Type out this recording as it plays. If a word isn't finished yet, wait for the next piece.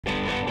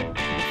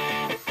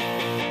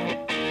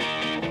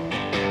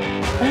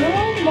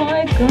Oh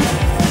my god.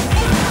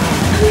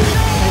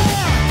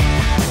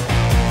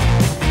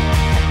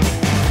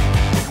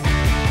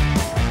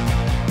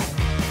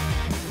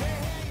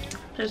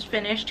 Just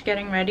finished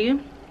getting ready.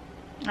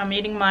 I'm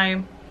eating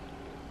my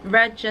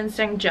red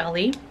ginseng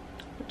jelly,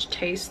 which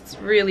tastes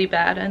really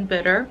bad and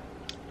bitter,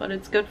 but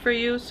it's good for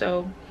you,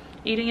 so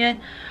eating it.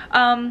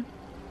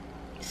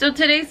 So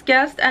today's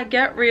guest at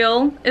Get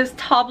Real is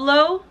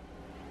Tablo.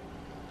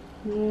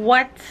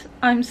 What?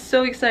 I'm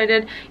so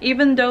excited.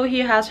 Even though he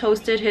has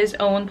hosted his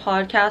own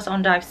podcast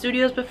on Dive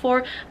Studios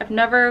before, I've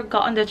never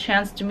gotten the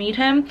chance to meet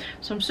him,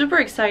 so I'm super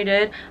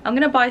excited. I'm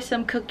gonna buy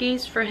some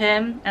cookies for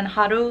him and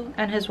Haru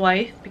and his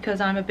wife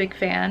because I'm a big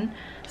fan,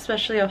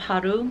 especially of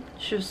Haru.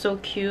 She was so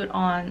cute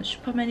on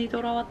슈퍼맨이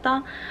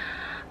돌아왔다.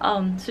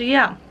 So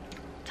yeah,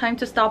 time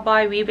to stop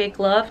by We Bake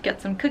Love,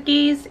 get some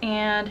cookies,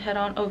 and head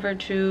on over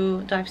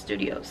to Dive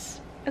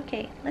Studios.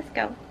 Okay, let's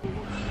go.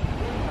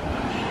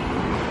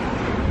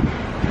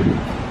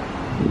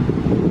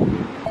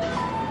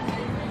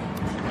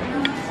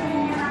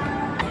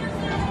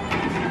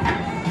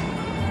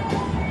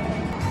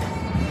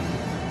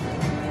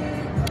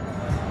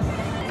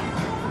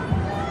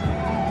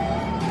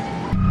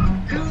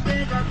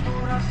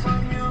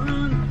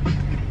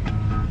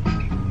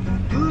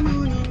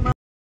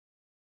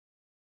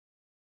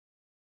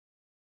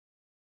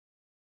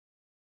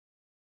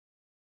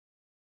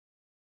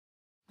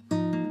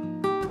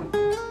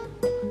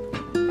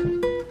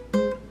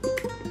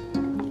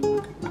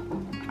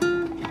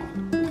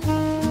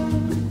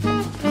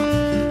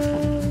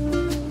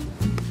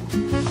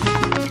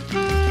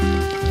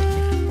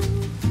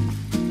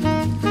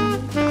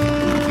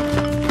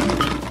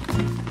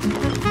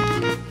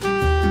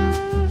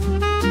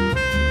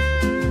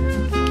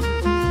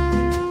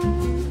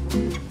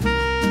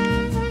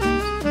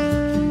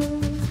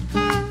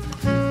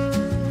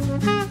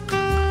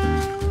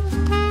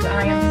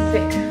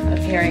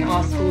 Hearing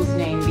our school's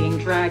name being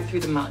dragged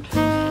through the mud,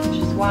 which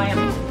is why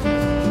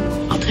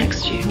I'll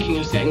text you. Thinking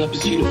of setting up a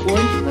student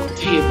forum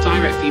to hear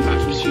direct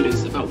feedback from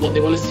students about what they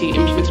want to see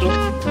implemented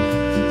on.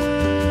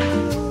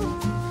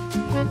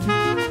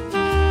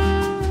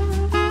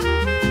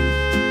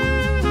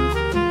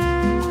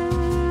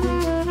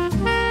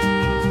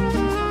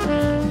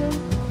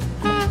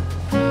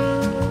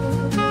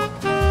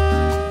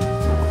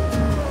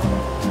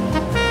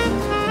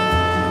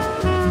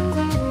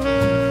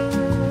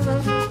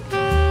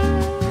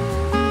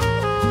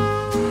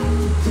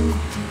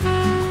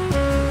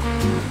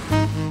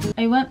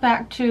 I went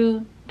back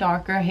to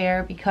darker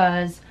hair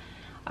because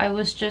I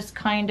was just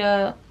kind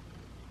of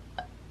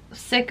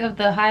sick of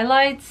the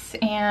highlights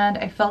and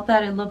I felt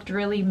that it looked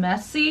really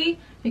messy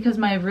because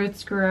my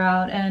roots grew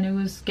out and it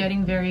was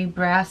getting very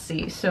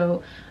brassy.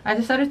 So I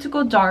decided to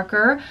go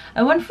darker.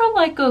 I went for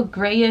like a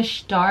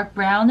grayish, dark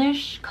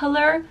brownish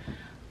color,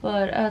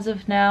 but as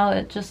of now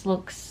it just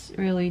looks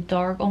really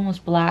dark,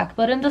 almost black.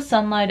 But in the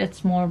sunlight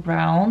it's more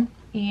brown.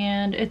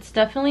 And it's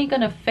definitely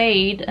gonna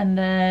fade, and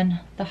then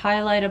the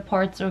highlighted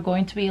parts are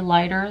going to be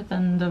lighter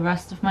than the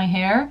rest of my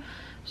hair,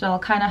 so I'll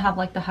kind of have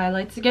like the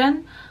highlights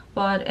again.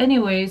 But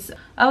anyways,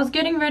 I was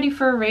getting ready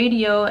for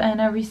radio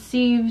and I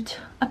received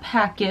a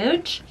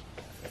package.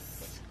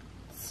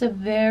 It's a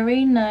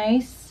very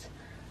nice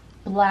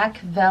black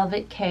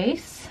velvet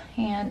case,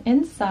 and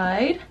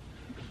inside,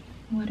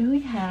 what do we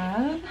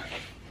have?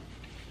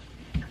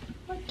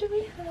 What do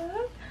we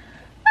have?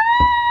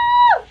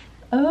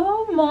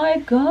 Oh my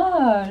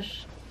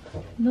gosh,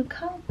 look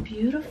how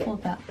beautiful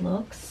that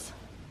looks.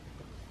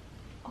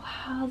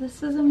 Wow,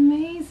 this is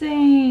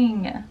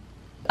amazing.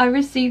 I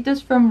received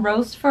this from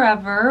Rose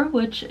Forever,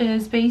 which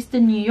is based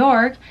in New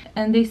York,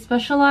 and they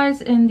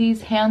specialize in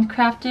these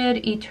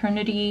handcrafted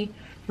eternity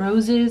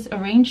roses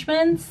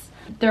arrangements.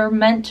 They're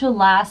meant to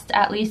last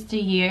at least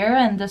a year,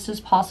 and this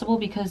is possible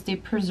because they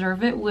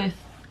preserve it with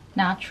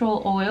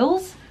natural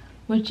oils,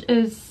 which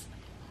is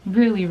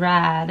really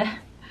rad.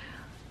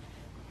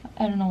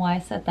 I don't know why I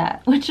said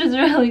that, which is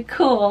really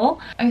cool.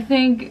 I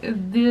think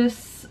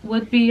this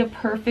would be a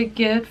perfect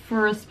gift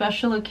for a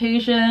special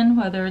occasion,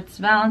 whether it's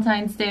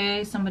Valentine's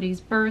Day,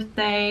 somebody's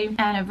birthday,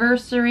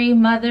 anniversary,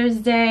 Mother's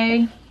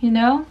Day, you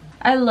know?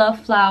 I love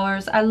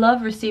flowers. I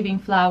love receiving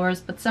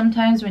flowers, but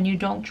sometimes when you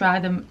don't dry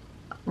them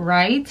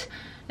right,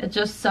 it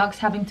just sucks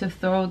having to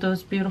throw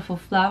those beautiful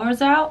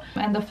flowers out.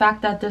 And the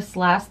fact that this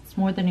lasts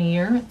more than a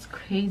year, it's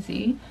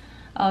crazy.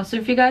 So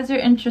if you guys are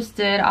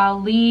interested, I'll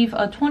leave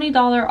a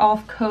 $20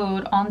 off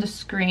code on the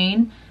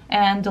screen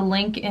and the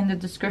link in the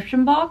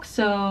description box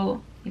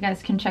so you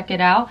guys can check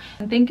it out.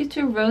 And thank you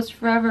to Rose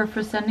Forever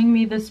for sending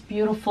me this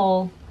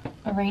beautiful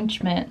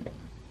arrangement.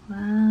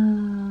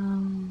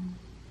 Wow.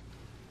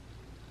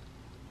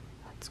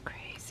 That's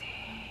crazy.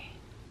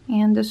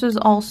 And this is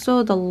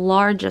also the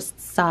largest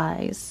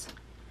size.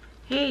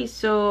 Hey,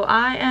 so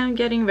I am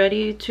getting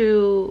ready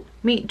to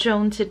meet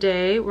Joan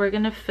today. We're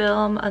gonna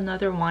film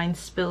another wine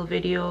spill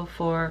video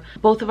for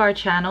both of our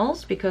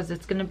channels because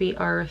it's gonna be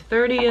our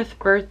 30th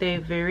birthday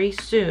very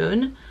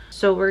soon.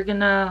 So we're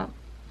gonna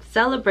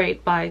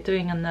celebrate by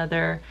doing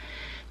another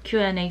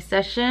Q&A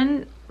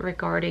session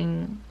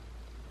regarding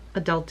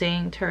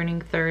adulting,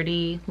 turning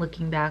 30,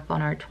 looking back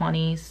on our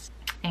 20s,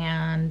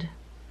 and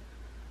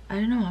I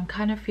don't know, I'm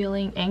kind of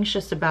feeling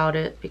anxious about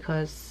it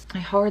because I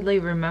hardly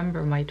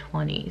remember my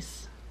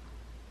 20s.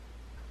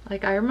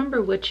 Like, I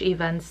remember which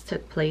events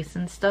took place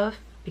and stuff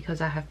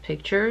because I have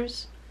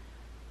pictures,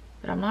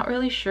 but I'm not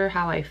really sure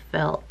how I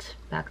felt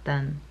back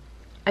then.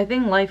 I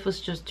think life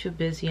was just too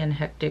busy and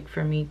hectic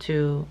for me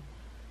to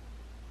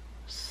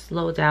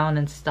slow down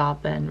and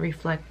stop and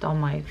reflect on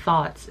my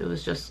thoughts. It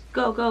was just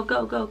go, go,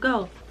 go, go,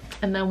 go.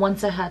 And then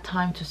once I had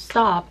time to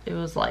stop, it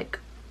was like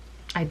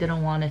I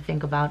didn't want to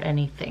think about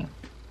anything.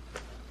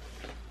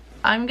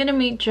 I'm gonna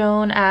meet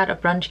Joan at a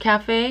brunch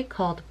cafe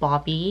called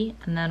Bobby,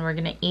 and then we're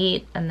gonna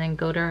eat and then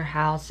go to her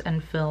house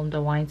and film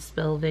the wine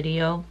spill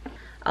video.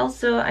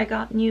 Also, I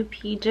got new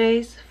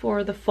PJs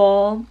for the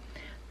fall.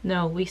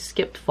 No, we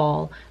skipped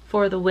fall.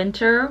 For the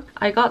winter,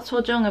 I got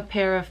Sojong a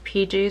pair of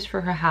PJs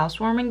for her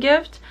housewarming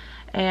gift,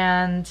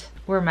 and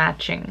we're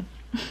matching.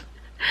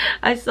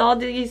 I saw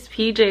these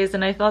PJs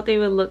and I thought they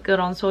would look good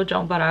on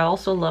Sojong, but I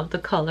also love the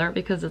color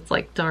because it's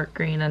like dark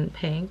green and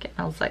pink. And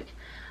I was like,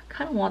 I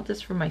kind of want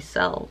this for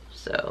myself,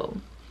 so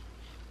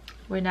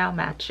we're now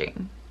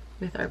matching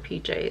with our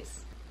PJs.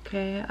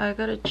 Okay, I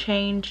gotta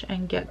change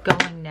and get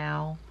going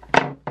now.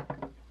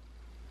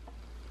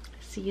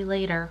 See you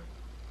later.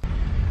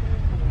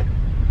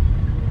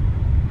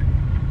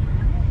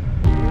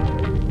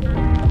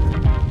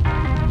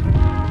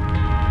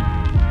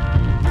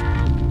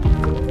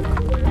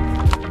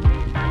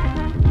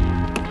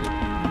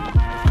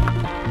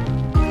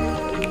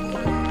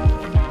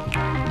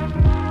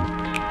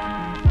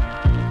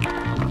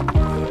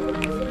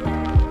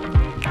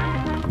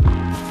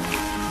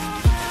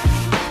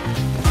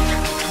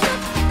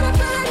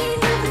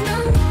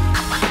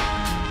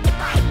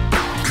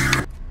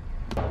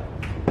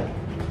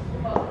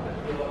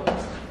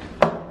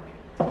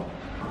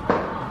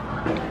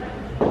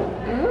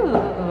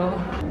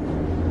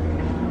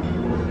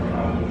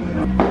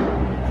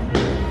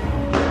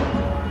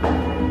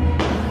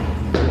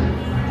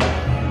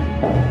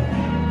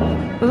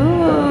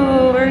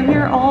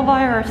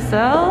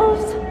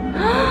 Ourselves.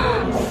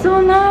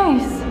 So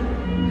nice.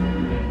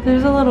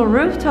 There's a little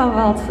rooftop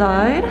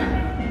outside.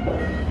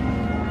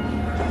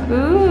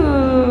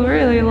 Ooh,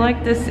 really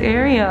like this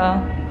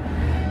area.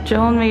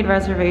 Joan made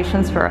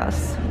reservations for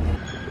us.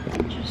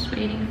 Just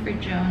waiting for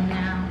Joan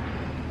now.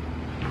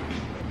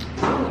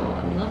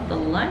 Oh, I love the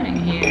lighting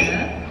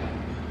here.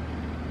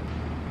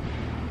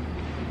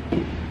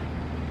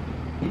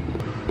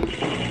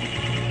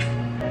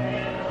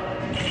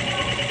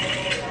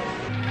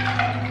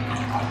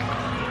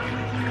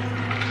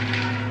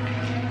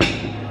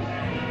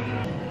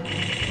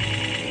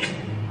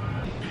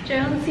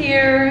 Joan's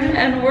here,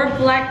 and we're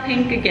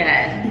Blackpink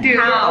again. Dude,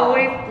 you're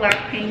always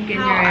Blackpink in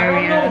your area.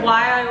 I don't know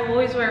why I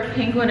always wear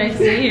pink when I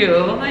see you.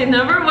 I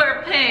never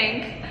wear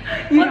pink.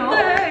 What the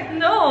heck?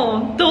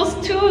 No, those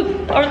two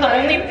are the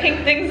only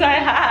pink things I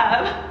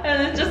have,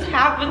 and it just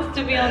happens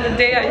to be on the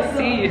day I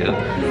see you.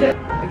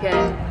 Okay.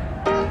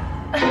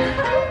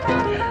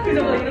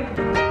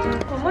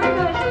 Oh my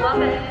gosh,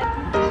 love it.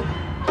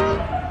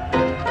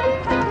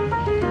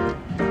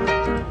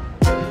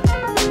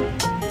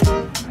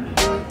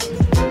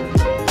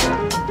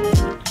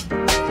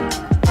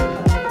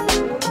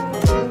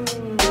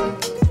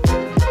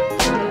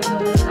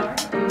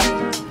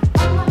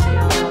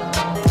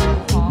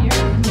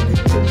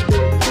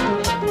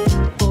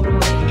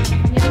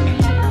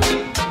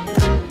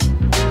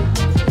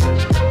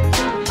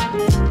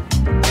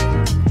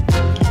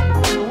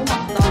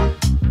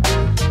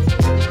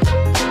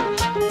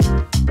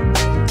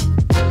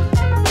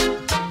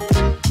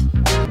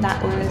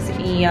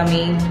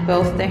 Yummy,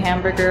 both the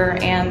hamburger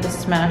and the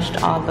smashed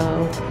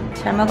avo.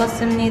 잘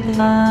먹었습니다.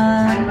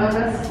 잘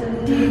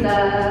먹었습니다.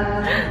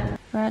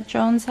 We're at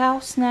Joan's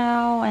house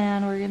now,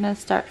 and we're gonna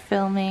start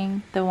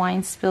filming the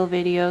wine spill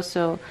video,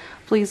 so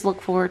please look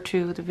forward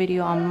to the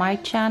video on my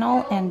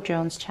channel and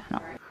Joan's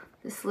channel.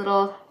 This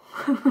little,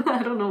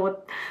 I don't know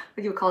what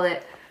you call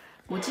it.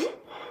 뭐지?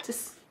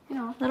 Just, you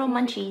know, little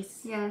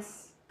munchies. Yes.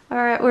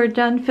 Alright, we're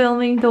done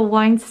filming the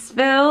wine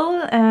spill,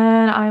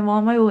 and I'm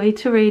on my way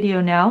to radio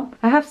now.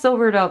 I have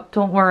sobered up,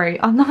 don't worry.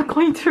 I'm not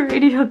going to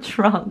radio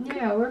drunk.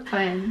 Yeah, we're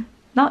fine.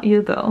 Not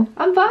you though.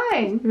 I'm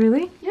fine.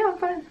 Really? Yeah, I'm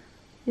fine.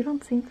 You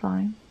don't seem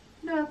fine.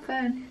 No, I'm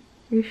fine.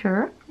 Are you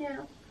sure? Yeah.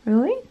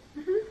 Really?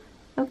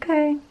 Mm-hmm.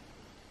 Okay.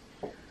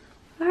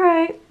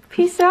 Alright,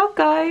 peace out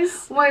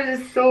guys. Why is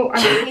it so, I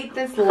hate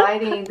this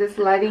lighting. This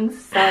lighting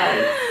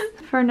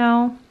sucks. For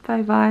now,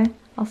 bye bye.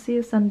 I'll see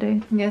you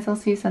Sunday. Yes, I'll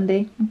see you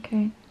Sunday.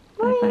 Okay.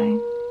 Bye-bye.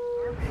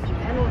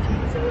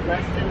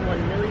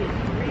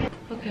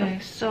 Okay,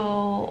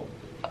 so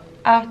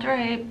after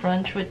I ate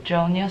brunch with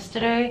Joan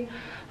yesterday,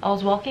 I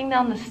was walking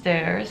down the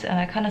stairs and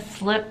I kind of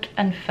slipped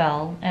and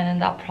fell, and in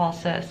that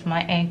process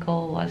my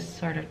ankle was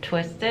sort of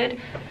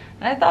twisted,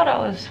 and I thought I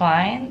was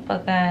fine,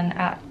 but then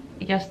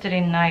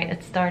yesterday night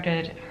it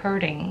started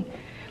hurting.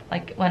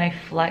 Like when I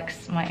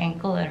flex my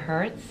ankle it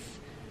hurts,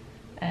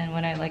 and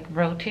when I like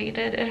rotate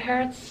it, it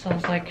hurts. So I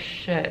was like,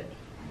 shit.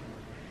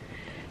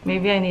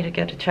 maybe I need to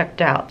get it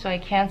checked out. So I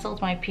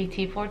canceled my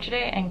PT for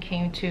today and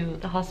came to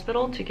the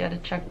hospital to get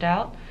it checked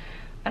out.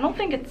 I don't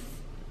think it's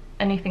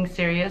anything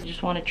serious. I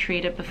just want to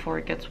treat it before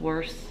it gets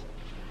worse.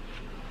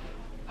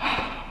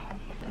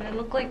 And I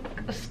look like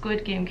a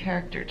Squid Game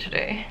character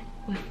today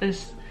with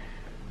this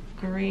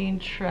green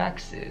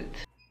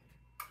tracksuit.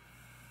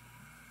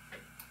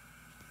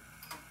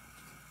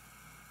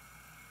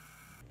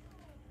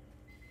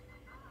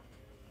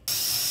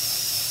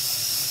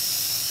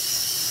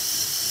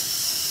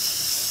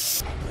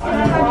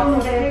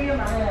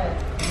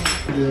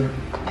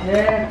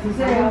 네,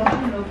 드세요.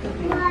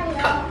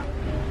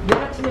 내일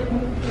아침에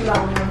공국도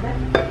나오는데?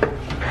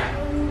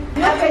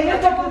 이렇게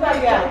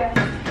볶음밥이야.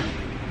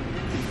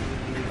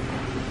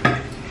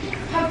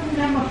 한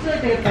분에 한번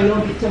써야 되겠다.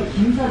 여기 저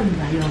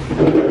김설입니다.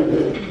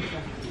 여기.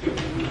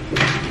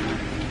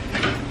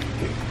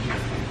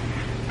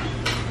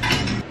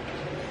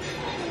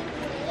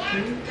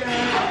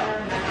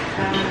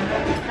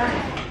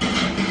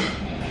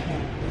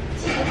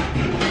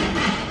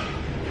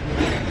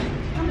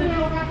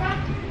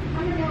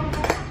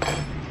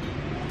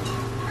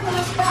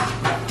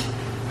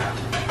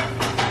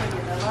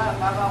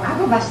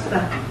 아주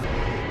맛있다.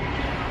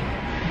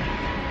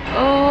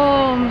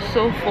 Oh, I'm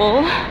so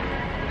full.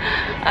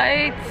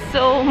 I ate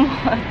so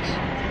much.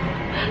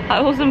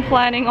 I wasn't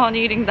planning on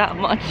eating that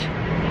much.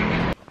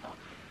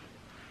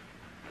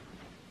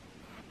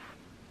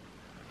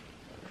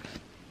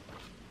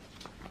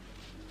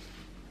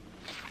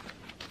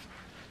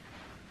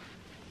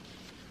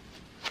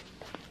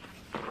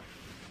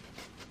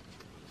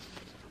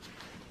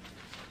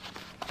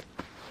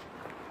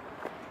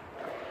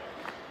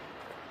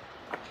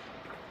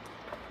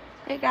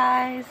 Hey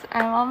guys,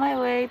 I'm on my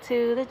way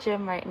to the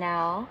gym right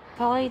now.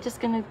 Probably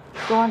just gonna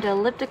go on to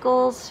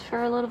ellipticals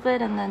for a little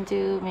bit and then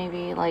do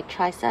maybe like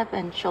tricep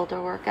and shoulder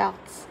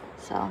workouts.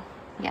 So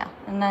yeah,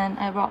 and then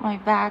I brought my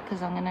bag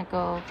because I'm gonna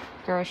go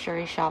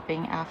grocery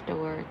shopping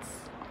afterwards.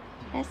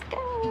 Let's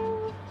go!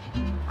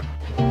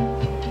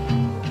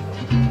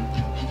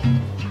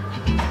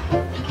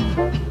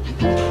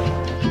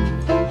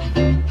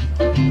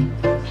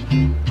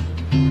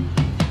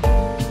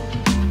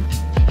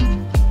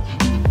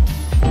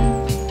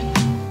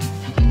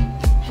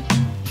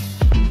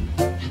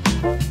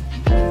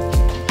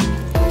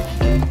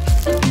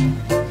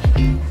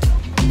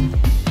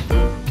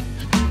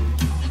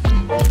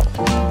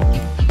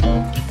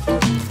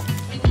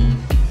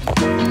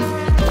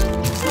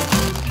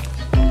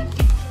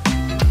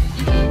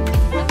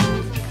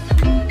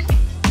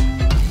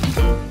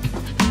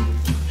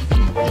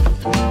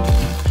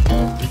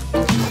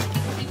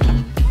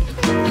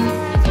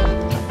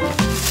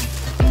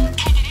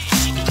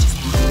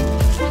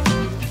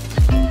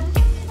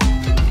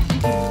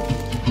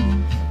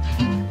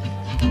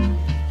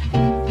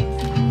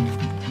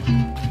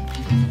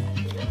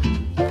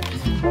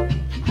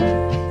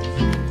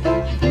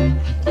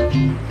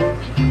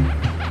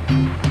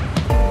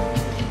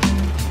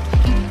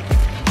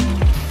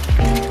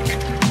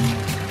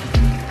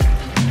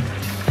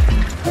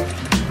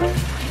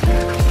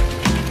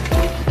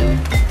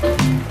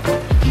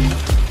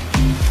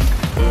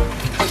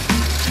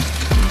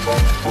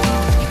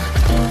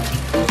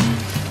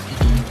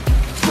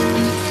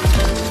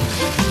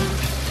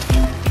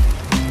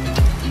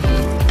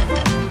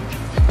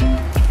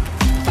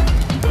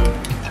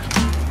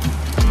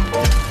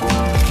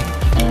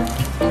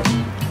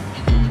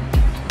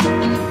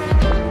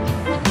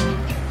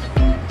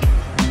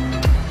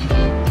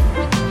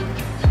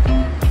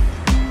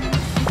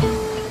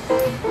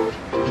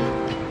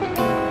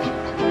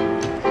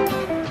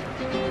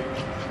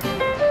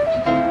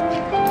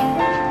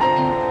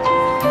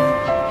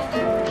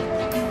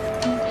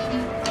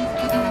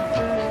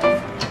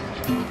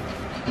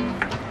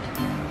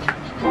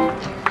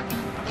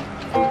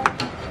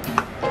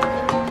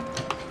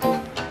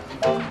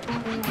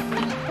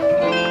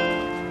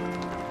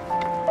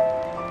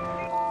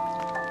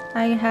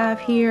 I have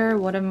here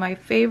one of my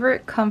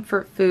favorite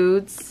comfort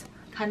foods,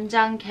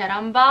 간장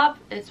계란밥.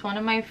 It's one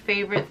of my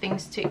favorite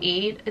things to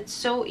eat. It's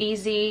so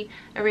easy.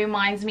 It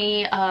reminds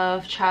me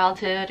of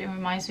childhood. It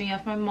reminds me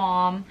of my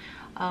mom.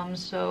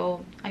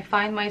 So I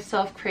find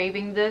myself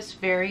craving this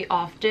very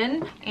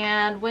often.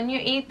 And when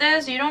you eat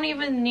this, you don't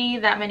even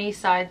need that many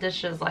side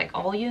dishes. Like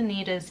all you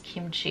need is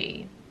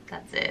kimchi.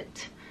 That's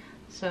it.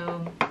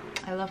 So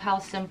I love how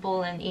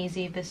simple and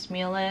easy this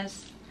meal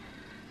is.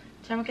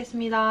 잘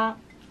먹겠습니다.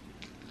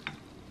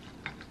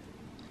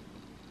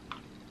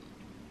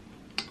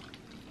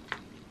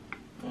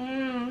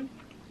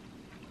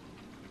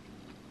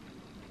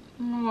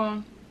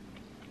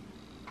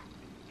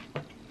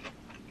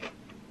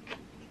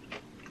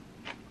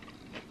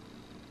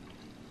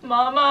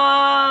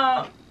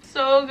 Mama,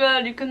 so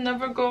good. You can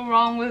never go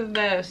wrong with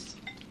this.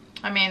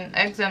 I mean,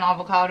 eggs and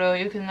avocado,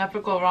 you can never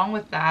go wrong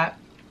with that.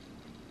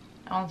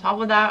 On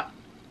top of that,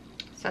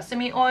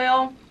 sesame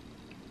oil,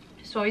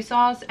 soy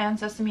sauce, and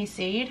sesame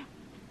seed.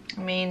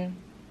 I mean,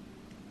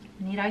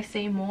 need I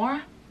say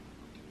more?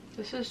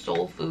 This is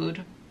soul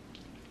food.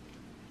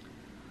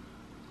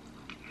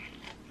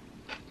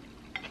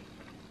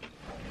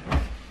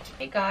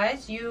 Hey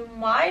guys, you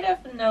might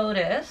have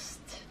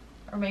noticed,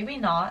 or maybe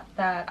not,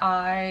 that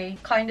I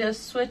kind of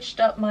switched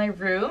up my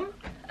room.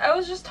 I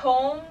was just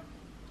home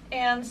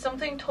and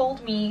something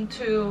told me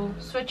to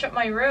switch up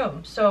my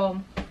room. So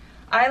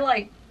I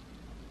like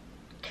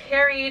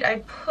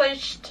I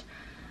pushed,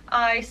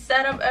 I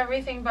set up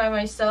everything by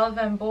myself,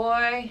 and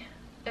boy,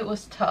 it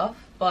was tough,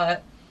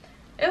 but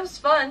it was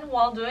fun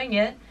while doing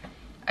it.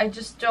 I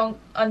just don't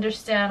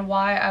understand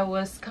why I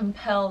was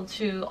compelled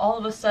to all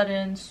of a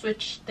sudden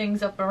switch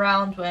things up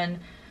around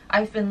when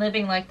I've been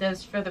living like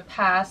this for the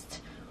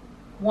past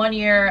 1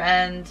 year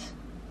and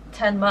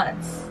 10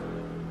 months.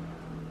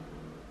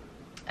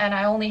 And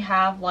I only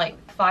have like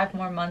 5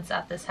 more months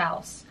at this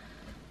house.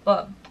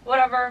 But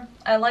whatever,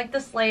 I like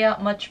this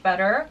layout much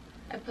better.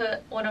 I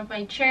put one of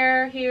my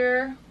chair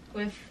here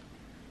with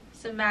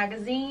some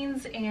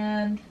magazines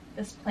and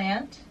this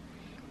plant.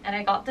 And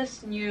I got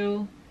this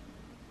new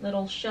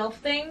little shelf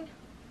thing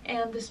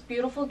and this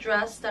beautiful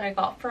dress that I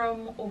got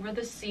from over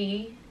the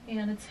sea,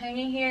 and it's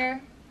hanging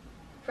here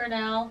for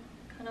now.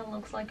 Kind of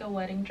looks like a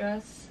wedding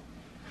dress,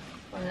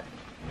 but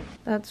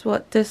that's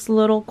what this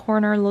little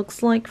corner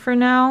looks like for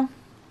now.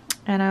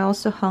 And I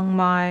also hung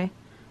my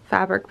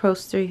fabric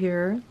poster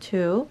here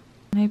too,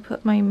 and I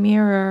put my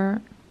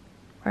mirror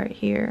right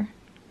here.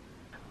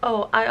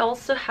 Oh, I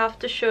also have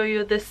to show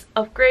you this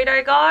upgrade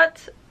I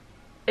got.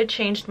 It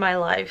changed my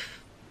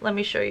life. Let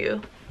me show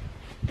you.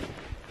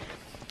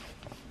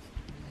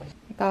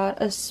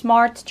 Got a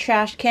smart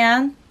trash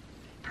can.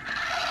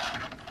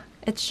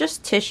 It's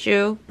just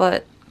tissue,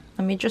 but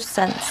let me just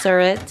censor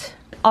it.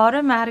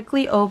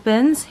 Automatically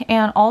opens,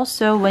 and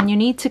also when you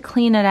need to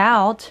clean it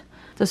out,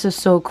 this is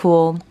so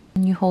cool.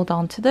 And you hold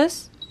on to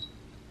this.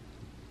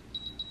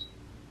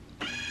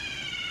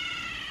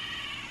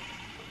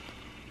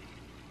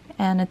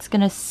 And it's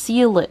gonna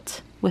seal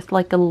it with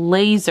like a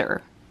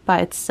laser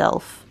by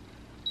itself.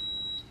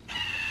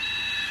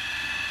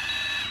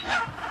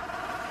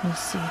 Let's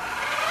see.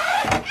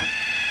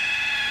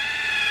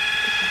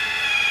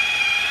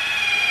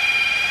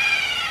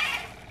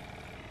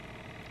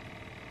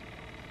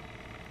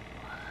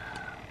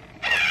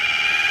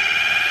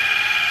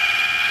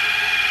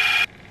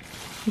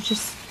 You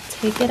just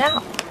take it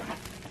out.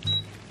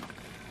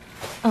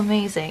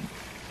 Amazing.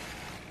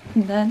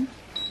 And then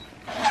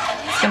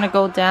it's gonna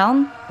go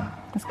down.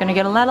 It's gonna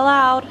get a little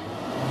loud.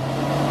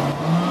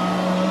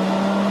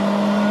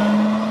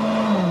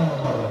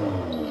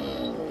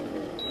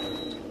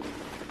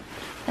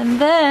 And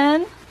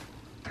then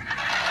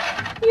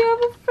you have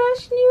a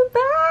fresh new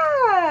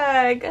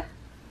bag.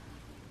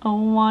 Oh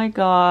my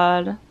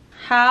god.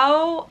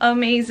 How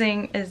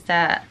amazing is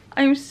that?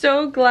 I'm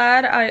so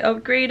glad I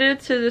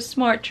upgraded to the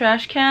smart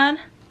trash can,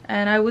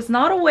 and I was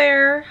not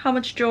aware how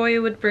much joy it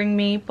would bring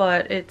me,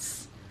 but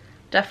it's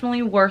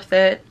definitely worth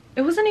it.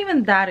 It wasn't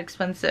even that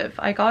expensive.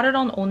 I got it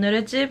on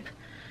오늘의 집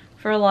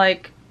for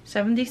like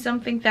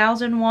 70-something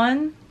thousand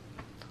won,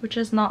 which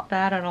is not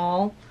bad at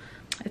all.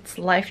 It's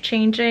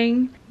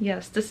life-changing.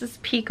 Yes, this is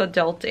peak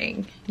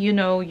adulting. You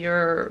know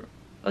you're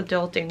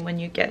adulting when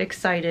you get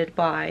excited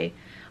by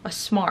a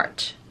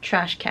smart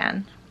trash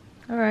can.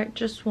 Alright,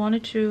 just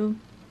wanted to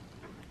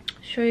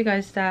show you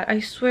guys that. I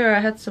swear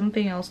I had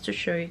something else to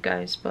show you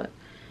guys, but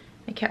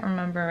I can't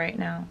remember right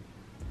now.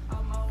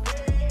 On my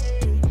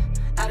way,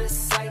 out of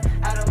sight,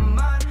 out of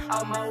mind,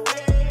 on my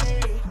way.